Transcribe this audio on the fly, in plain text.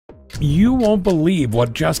You won't believe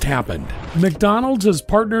what just happened. McDonald's has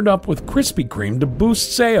partnered up with Krispy Kreme to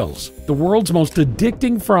boost sales. The world's most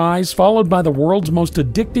addicting fries, followed by the world's most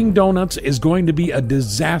addicting donuts, is going to be a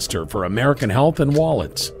disaster for American health and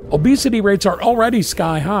wallets. Obesity rates are already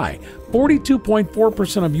sky high.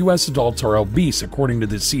 42.4% of U.S. adults are obese, according to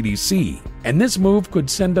the CDC, and this move could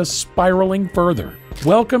send us spiraling further.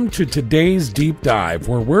 Welcome to today's deep dive,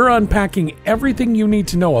 where we're unpacking everything you need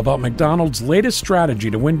to know about McDonald's latest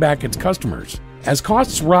strategy to win back its customers. As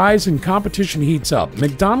costs rise and competition heats up,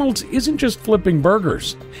 McDonald's isn't just flipping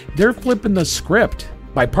burgers, they're flipping the script.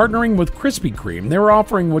 By partnering with Krispy Kreme, they're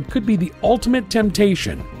offering what could be the ultimate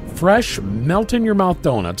temptation: fresh, melt-in-your-mouth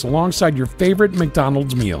donuts alongside your favorite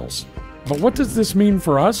McDonald's meals. But what does this mean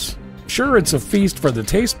for us? Sure, it's a feast for the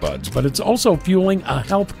taste buds, but it's also fueling a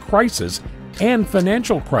health crisis and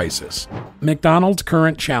financial crisis. McDonald's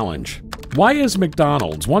current challenge. Why is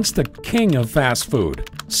McDonald's, once the king of fast food,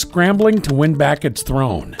 scrambling to win back its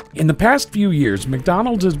throne? In the past few years,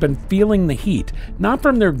 McDonald's has been feeling the heat, not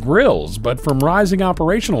from their grills, but from rising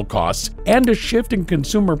operational costs and a shift in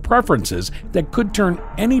consumer preferences that could turn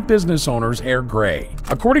any business owner's hair gray.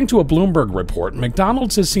 According to a Bloomberg report,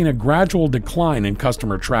 McDonald's has seen a gradual decline in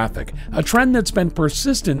customer traffic, a trend that's been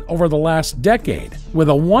persistent over the last decade, with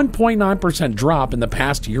a 1.9% drop in the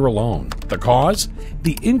past year alone. The cause?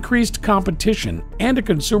 The increased competition and a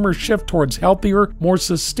consumer shift towards healthier, more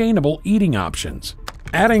sustainable eating options.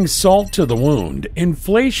 Adding salt to the wound,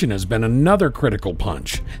 inflation has been another critical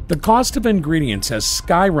punch. The cost of ingredients has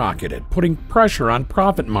skyrocketed, putting pressure on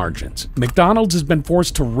profit margins. McDonald's has been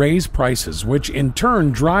forced to raise prices, which in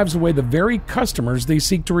turn drives away the very customers they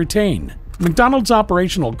seek to retain. McDonald's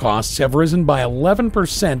operational costs have risen by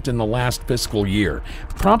 11% in the last fiscal year,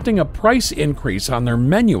 prompting a price increase on their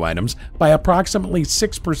menu items by approximately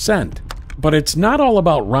 6%. But it's not all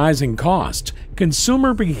about rising costs.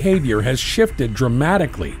 Consumer behavior has shifted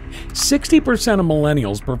dramatically. 60% of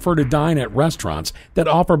millennials prefer to dine at restaurants that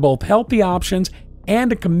offer both healthy options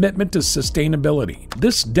and a commitment to sustainability.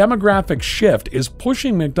 This demographic shift is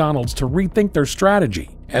pushing McDonald's to rethink their strategy,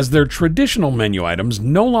 as their traditional menu items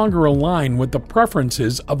no longer align with the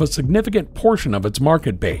preferences of a significant portion of its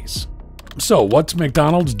market base. So, what's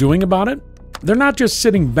McDonald's doing about it? They're not just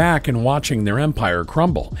sitting back and watching their empire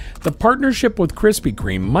crumble. The partnership with Krispy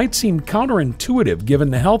Kreme might seem counterintuitive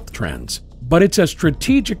given the health trends, but it's a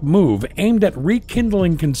strategic move aimed at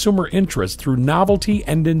rekindling consumer interest through novelty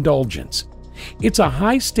and indulgence. It's a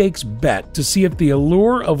high-stakes bet to see if the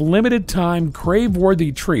allure of limited-time,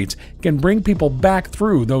 crave-worthy treats can bring people back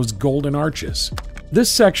through those golden arches.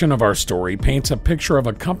 This section of our story paints a picture of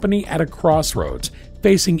a company at a crossroads,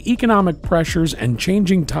 facing economic pressures and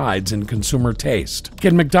changing tides in consumer taste.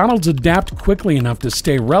 Can McDonald's adapt quickly enough to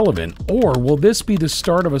stay relevant, or will this be the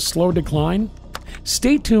start of a slow decline?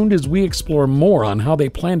 Stay tuned as we explore more on how they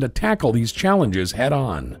plan to tackle these challenges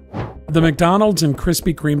head-on. The McDonald's and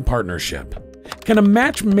Krispy Kreme partnership. Can a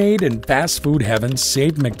match made in fast food heaven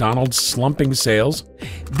save McDonald's slumping sales?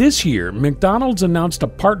 This year, McDonald's announced a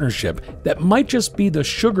partnership that might just be the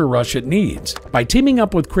sugar rush it needs. By teaming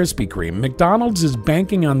up with Krispy Kreme, McDonald's is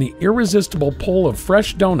banking on the irresistible pull of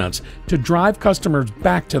fresh donuts to drive customers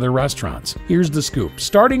back to their restaurants. Here's the scoop.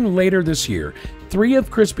 Starting later this year, 3 of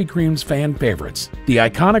Krispy Kreme's fan favorites, the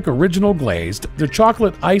iconic original glazed, the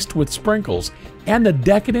chocolate iced with sprinkles, and the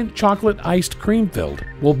decadent chocolate iced cream filled,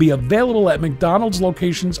 will be available at McDonald's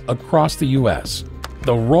locations across the U.S.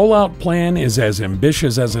 The rollout plan is as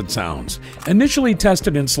ambitious as it sounds. Initially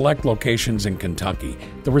tested in select locations in Kentucky,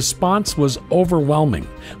 the response was overwhelming,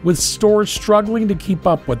 with stores struggling to keep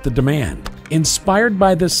up with the demand. Inspired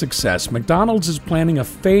by this success, McDonald's is planning a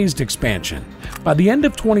phased expansion. By the end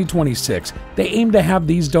of 2026, they aim to have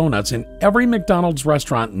these donuts in every McDonald's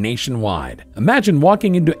restaurant nationwide. Imagine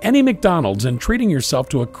walking into any McDonald's and treating yourself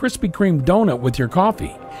to a Krispy Kreme donut with your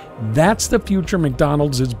coffee. That's the future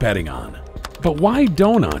McDonald's is betting on. But why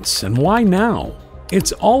donuts, and why now?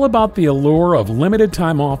 It's all about the allure of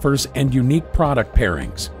limited-time offers and unique product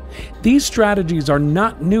pairings. These strategies are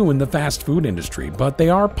not new in the fast food industry, but they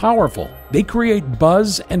are powerful. They create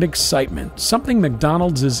buzz and excitement, something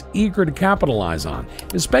McDonald's is eager to capitalize on,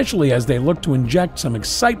 especially as they look to inject some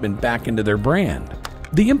excitement back into their brand.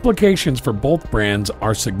 The implications for both brands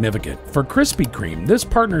are significant. For Krispy Kreme, this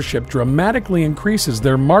partnership dramatically increases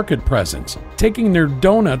their market presence, taking their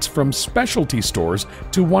donuts from specialty stores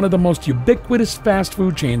to one of the most ubiquitous fast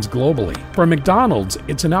food chains globally. For McDonald's,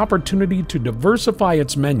 it's an opportunity to diversify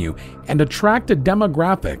its menu and attract a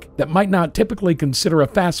demographic that might not typically consider a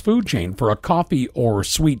fast food chain for a coffee or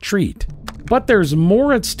sweet treat. But there's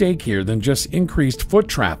more at stake here than just increased foot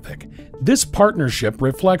traffic. This partnership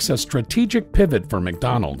reflects a strategic pivot for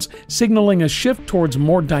McDonald's, signaling a shift towards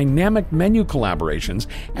more dynamic menu collaborations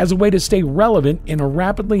as a way to stay relevant in a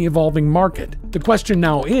rapidly evolving market. The question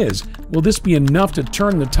now is, will this be enough to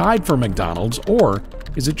turn the tide for McDonald's, or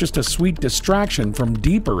is it just a sweet distraction from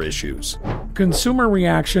deeper issues? Consumer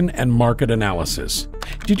reaction and market analysis.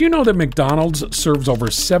 Did you know that McDonald's serves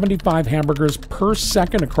over 75 hamburgers per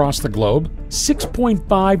second across the globe?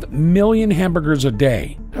 6.5 million hamburgers a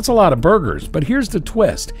day. That's a lot of burgers, but here's the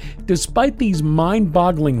twist. Despite these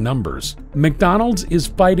mind-boggling numbers, McDonald's is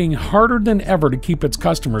fighting harder than ever to keep its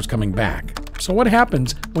customers coming back. So what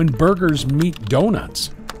happens when burgers meet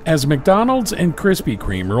donuts? As McDonald's and Krispy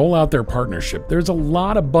Kreme roll out their partnership, there's a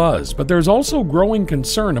lot of buzz, but there's also growing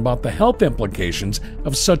concern about the health implications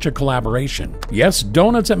of such a collaboration. Yes,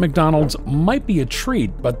 donuts at McDonald's might be a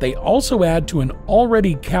treat, but they also add to an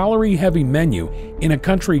already calorie-heavy menu in a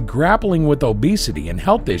country grappling with obesity and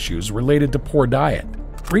health issues related to poor diet.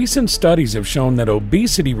 Recent studies have shown that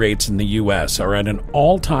obesity rates in the U.S. are at an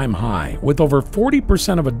all-time high, with over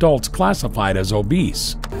 40% of adults classified as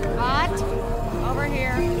obese.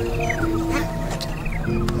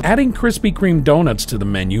 Adding Krispy Kreme donuts to the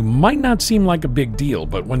menu might not seem like a big deal,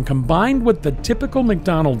 but when combined with the typical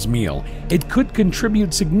McDonald's meal, it could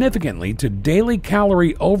contribute significantly to daily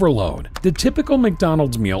calorie overload. The typical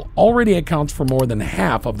McDonald's meal already accounts for more than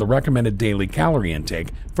half of the recommended daily calorie intake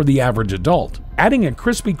for the average adult. Adding a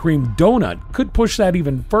Krispy Kreme donut could push that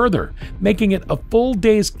even further, making it a full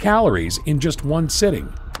day's calories in just one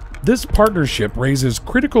sitting. This partnership raises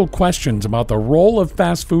critical questions about the role of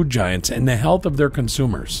fast food giants and the health of their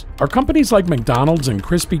consumers. Are companies like McDonald's and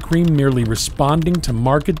Krispy Kreme merely responding to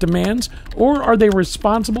market demands, or are they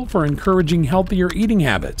responsible for encouraging healthier eating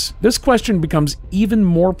habits? This question becomes even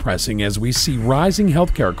more pressing as we see rising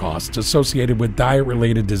healthcare costs associated with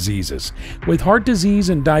diet-related diseases. With heart disease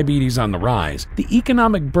and diabetes on the rise, the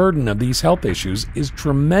economic burden of these health issues is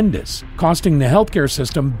tremendous, costing the healthcare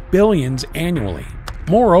system billions annually.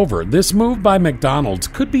 Moreover, this move by McDonald's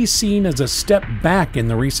could be seen as a step back in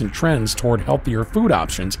the recent trends toward healthier food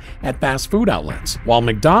options at fast food outlets. While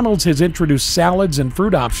McDonald's has introduced salads and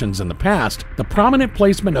fruit options in the past, the prominent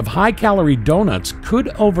placement of high-calorie donuts could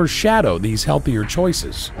overshadow these healthier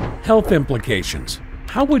choices. Health implications.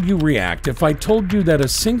 How would you react if I told you that a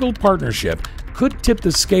single partnership could tip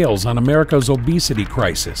the scales on America's obesity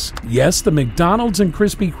crisis? Yes, the McDonald's and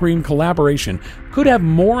Krispy Kreme collaboration could have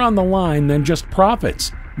more on the line than just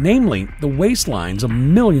profits, namely the waistlines of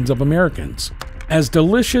millions of Americans. As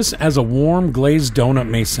delicious as a warm glazed donut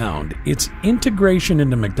may sound, its integration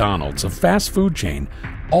into McDonald's, a fast food chain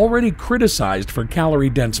already criticized for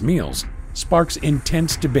calorie-dense meals, sparks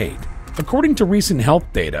intense debate. According to recent health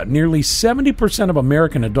data, nearly 70% of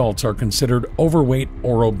American adults are considered overweight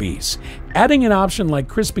or obese. Adding an option like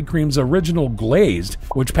Krispy Kreme's Original Glazed,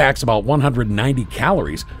 which packs about 190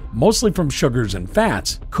 calories, mostly from sugars and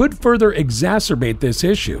fats, could further exacerbate this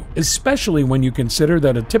issue, especially when you consider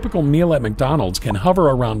that a typical meal at McDonald's can hover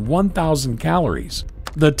around 1,000 calories.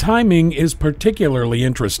 The timing is particularly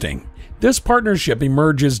interesting. This partnership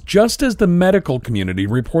emerges just as the medical community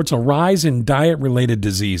reports a rise in diet-related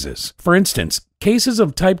diseases. For instance, cases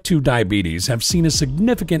of type 2 diabetes have seen a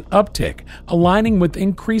significant uptick, aligning with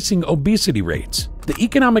increasing obesity rates. The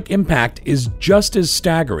economic impact is just as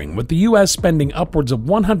staggering, with the U.S. spending upwards of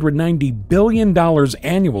 $190 billion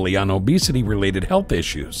annually on obesity-related health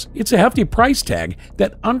issues. It's a hefty price tag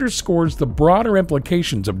that underscores the broader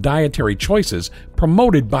implications of dietary choices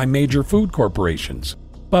promoted by major food corporations.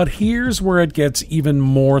 But here's where it gets even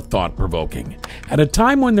more thought-provoking. At a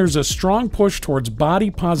time when there's a strong push towards body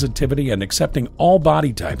positivity and accepting all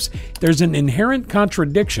body types, there's an inherent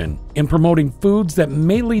contradiction in promoting foods that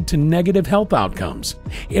may lead to negative health outcomes.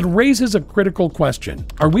 It raises a critical question.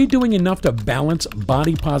 Are we doing enough to balance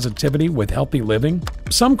body positivity with healthy living?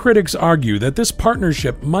 Some critics argue that this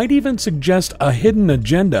partnership might even suggest a hidden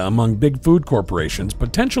agenda among big food corporations,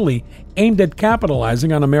 potentially aimed at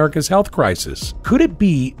capitalizing on America's health crisis. Could it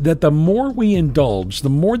be that the more we indulge, the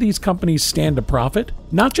more these companies stand to profit?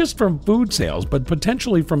 Not just from food sales, but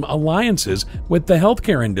potentially from alliances with the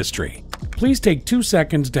healthcare industry. Please take 2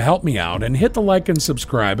 seconds to help me out and hit the like and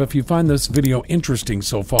subscribe if you find this video interesting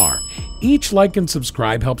so far. Each like and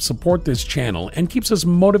subscribe helps support this channel and keeps us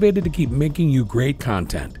motivated to keep making you great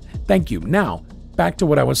content. Thank you. Now, back to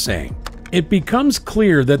what I was saying. It becomes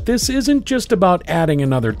clear that this isn't just about adding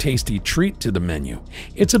another tasty treat to the menu.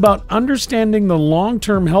 It's about understanding the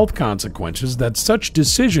long-term health consequences that such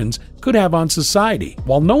decisions could have on society.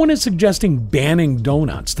 While no one is suggesting banning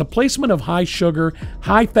donuts, the placement of high-sugar,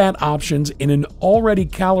 high-fat options in an already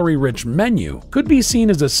calorie-rich menu could be seen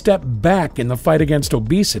as a step back in the fight against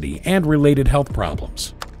obesity and related health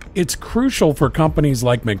problems. It's crucial for companies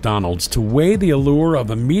like McDonald's to weigh the allure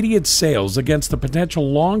of immediate sales against the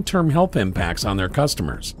potential long-term health impacts on their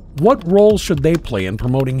customers. What role should they play in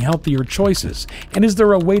promoting healthier choices, and is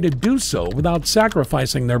there a way to do so without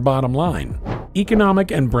sacrificing their bottom line?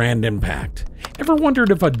 Economic and brand impact. Ever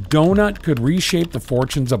wondered if a donut could reshape the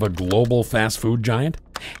fortunes of a global fast food giant?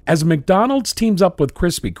 As McDonald's teams up with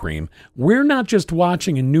Krispy Kreme, we're not just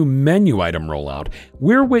watching a new menu item roll out,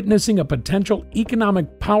 we're witnessing a potential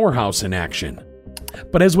economic powerhouse in action.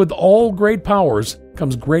 But as with all great powers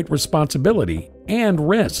comes great responsibility and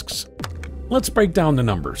risks. Let's break down the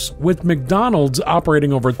numbers. With McDonald's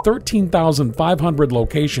operating over 13,500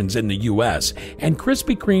 locations in the US and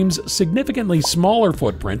Krispy Kreme's significantly smaller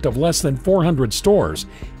footprint of less than 400 stores,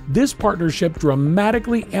 this partnership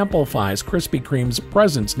dramatically amplifies Krispy Kreme's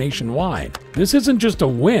presence nationwide. This isn't just a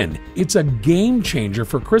win, it's a game changer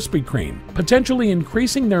for Krispy Kreme, potentially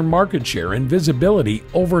increasing their market share and visibility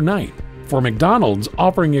overnight. For McDonald's,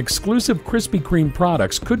 offering exclusive Krispy Kreme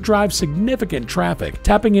products could drive significant traffic,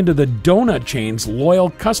 tapping into the donut chain's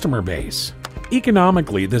loyal customer base.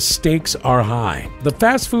 Economically, the stakes are high. The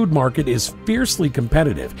fast food market is fiercely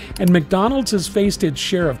competitive, and McDonald's has faced its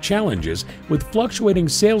share of challenges with fluctuating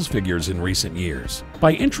sales figures in recent years.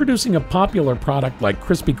 By introducing a popular product like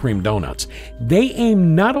Krispy Kreme donuts, they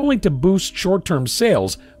aim not only to boost short-term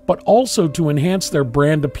sales, but also to enhance their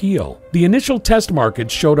brand appeal. The initial test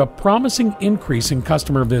markets showed a promising increase in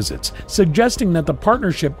customer visits, suggesting that the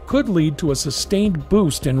partnership could lead to a sustained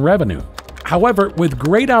boost in revenue. However, with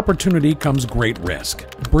great opportunity comes great risk.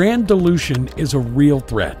 Brand dilution is a real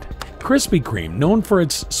threat. Krispy Kreme, known for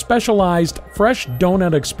its specialized fresh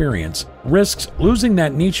donut experience, risks losing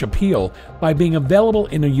that niche appeal by being available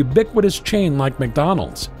in a ubiquitous chain like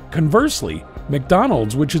McDonald's. Conversely,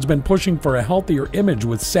 McDonald's, which has been pushing for a healthier image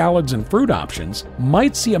with salads and fruit options,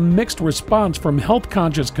 might see a mixed response from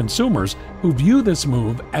health-conscious consumers who view this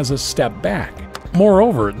move as a step back.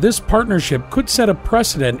 Moreover, this partnership could set a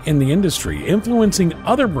precedent in the industry, influencing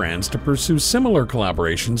other brands to pursue similar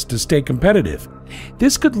collaborations to stay competitive.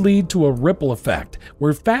 This could lead to a ripple effect,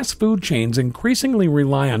 where fast food chains increasingly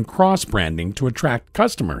rely on cross-branding to attract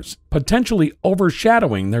customers, potentially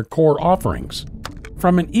overshadowing their core offerings.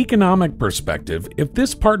 From an economic perspective, if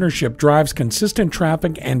this partnership drives consistent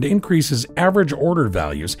traffic and increases average order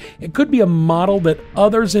values, it could be a model that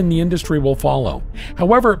others in the industry will follow.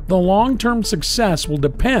 However, the long-term success will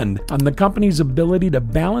depend on the company's ability to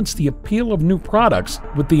balance the appeal of new products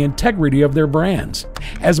with the integrity of their brands.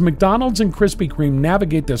 As McDonald's and Krispy Kreme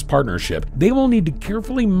navigate this partnership, they will need to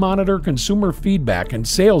carefully monitor consumer feedback and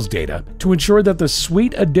sales data to ensure that the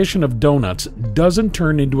sweet addition of donuts doesn't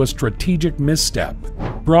turn into a strategic misstep.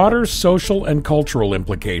 Broader social and cultural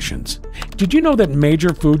implications. Did you know that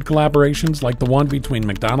major food collaborations like the one between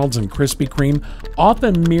McDonald's and Krispy Kreme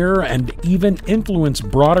often mirror and even influence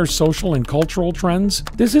broader social and cultural trends?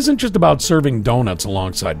 This isn't just about serving donuts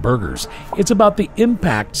alongside burgers. It's about the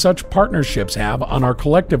impact such partnerships have on our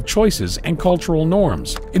collective choices and cultural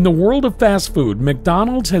norms. In the world of fast food,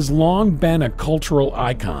 McDonald's has long been a cultural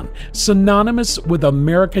icon, synonymous with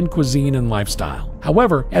American cuisine and lifestyle.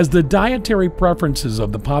 However, as the dietary preferences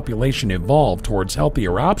of the population evolve towards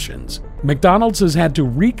healthier options, McDonald's has had to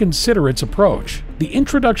reconsider its approach. The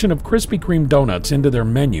introduction of Krispy Kreme donuts into their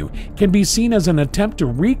menu can be seen as an attempt to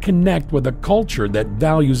reconnect with a culture that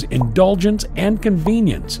values indulgence and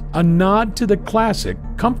convenience, a nod to the classic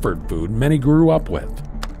comfort food many grew up with.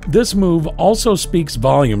 This move also speaks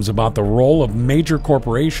volumes about the role of major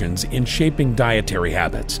corporations in shaping dietary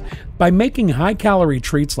habits. By making high-calorie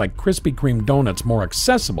treats like Krispy Kreme donuts more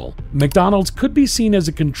accessible, McDonald's could be seen as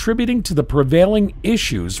contributing to the prevailing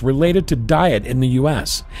issues related to diet in the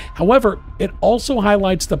US. However, it also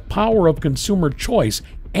highlights the power of consumer choice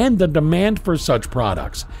and the demand for such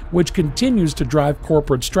products, which continues to drive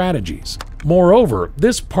corporate strategies. Moreover,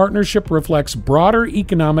 this partnership reflects broader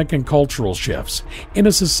economic and cultural shifts. In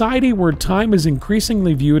a society where time is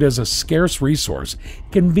increasingly viewed as a scarce resource,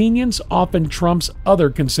 convenience often trumps other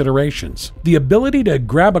considerations. The ability to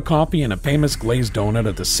grab a coffee and a famous glazed donut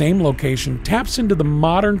at the same location taps into the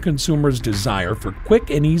modern consumer's desire for quick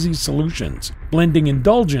and easy solutions, blending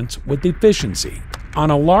indulgence with efficiency. On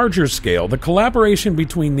a larger scale, the collaboration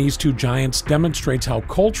between these two giants demonstrates how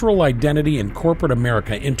cultural identity and corporate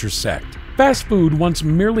America intersect. Fast food, once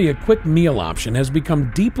merely a quick meal option, has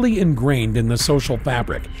become deeply ingrained in the social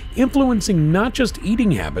fabric, influencing not just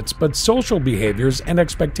eating habits, but social behaviors and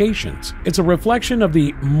expectations. It's a reflection of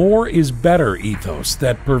the more is better ethos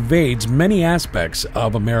that pervades many aspects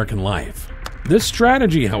of American life. This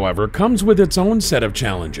strategy, however, comes with its own set of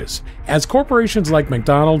challenges. As corporations like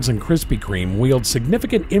McDonald's and Krispy Kreme wield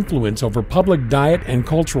significant influence over public diet and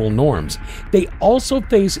cultural norms, they also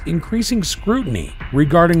face increasing scrutiny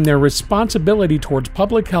regarding their responsibility towards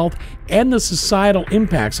public health and the societal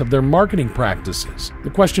impacts of their marketing practices.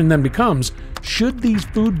 The question then becomes, should these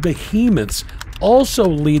food behemoths also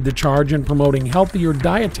lead the charge in promoting healthier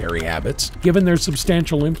dietary habits, given their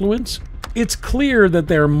substantial influence? It's clear that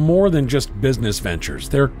they're more than just business ventures.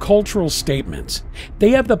 They're cultural statements.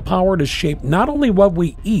 They have the power to shape not only what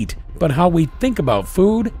we eat, but how we think about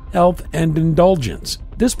food, health, and indulgence.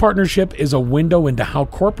 This partnership is a window into how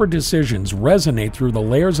corporate decisions resonate through the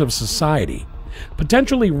layers of society,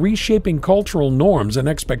 potentially reshaping cultural norms and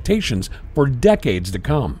expectations for decades to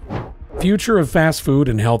come. Future of fast food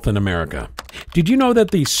and health in America. Did you know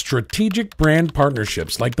that the strategic brand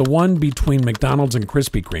partnerships like the one between McDonald's and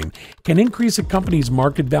Krispy Kreme can increase a company's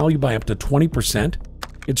market value by up to 20%?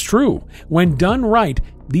 It's true. When done right,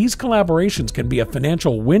 these collaborations can be a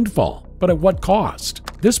financial windfall, but at what cost?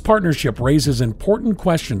 This partnership raises important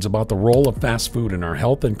questions about the role of fast food in our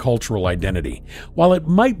health and cultural identity. While it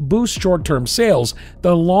might boost short-term sales,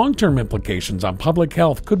 the long-term implications on public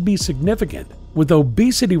health could be significant. With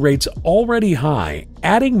obesity rates already high,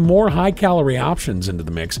 adding more high-calorie options into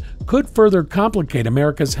the mix could further complicate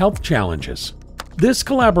America's health challenges. This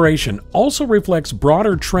collaboration also reflects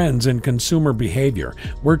broader trends in consumer behavior,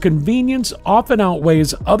 where convenience often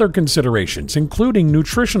outweighs other considerations, including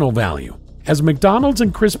nutritional value. As McDonald's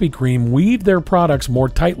and Krispy Kreme weave their products more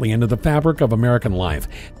tightly into the fabric of American life,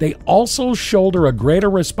 they also shoulder a greater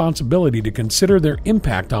responsibility to consider their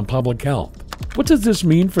impact on public health. What does this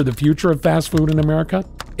mean for the future of fast food in America?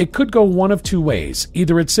 It could go one of two ways.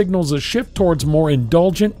 Either it signals a shift towards more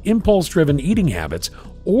indulgent, impulse-driven eating habits,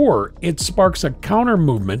 or it sparks a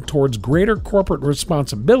counter-movement towards greater corporate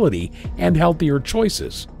responsibility and healthier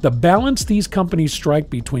choices. The balance these companies strike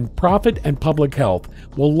between profit and public health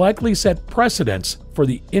will likely set precedents for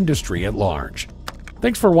the industry at large.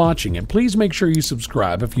 Thanks for watching, and please make sure you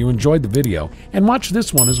subscribe if you enjoyed the video and watch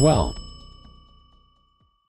this one as well.